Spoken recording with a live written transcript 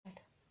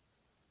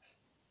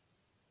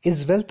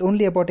Is wealth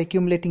only about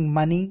accumulating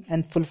money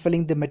and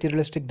fulfilling the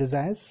materialistic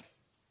desires?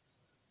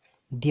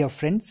 Dear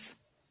friends,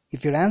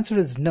 if your answer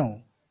is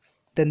no,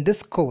 then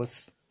this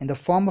course, in the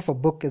form of a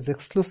book, is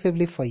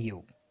exclusively for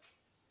you.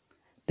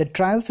 The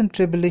trials and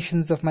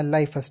tribulations of my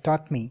life has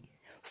taught me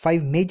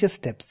 5 major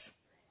steps,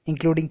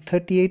 including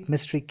 38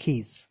 mystery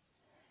keys,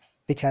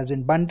 which has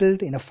been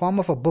bundled in a form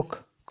of a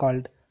book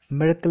called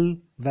Miracle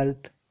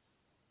Wealth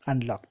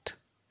Unlocked.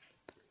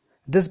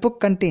 This book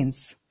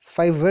contains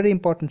 5 very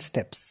important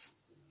steps.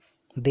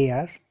 They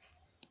are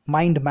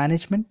mind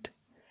management,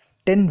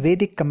 10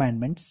 Vedic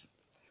commandments,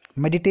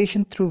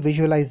 meditation through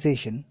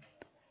visualization,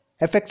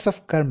 effects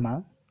of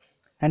karma,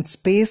 and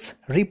space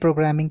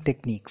reprogramming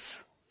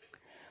techniques.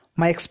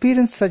 My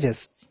experience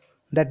suggests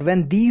that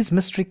when these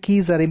mystery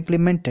keys are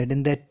implemented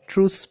in their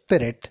true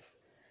spirit,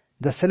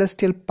 the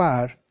celestial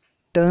power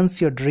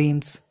turns your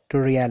dreams to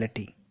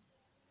reality.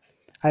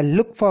 I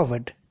look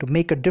forward to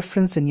make a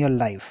difference in your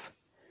life.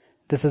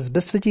 This is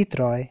Biswajit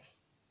Roy.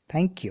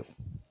 Thank you.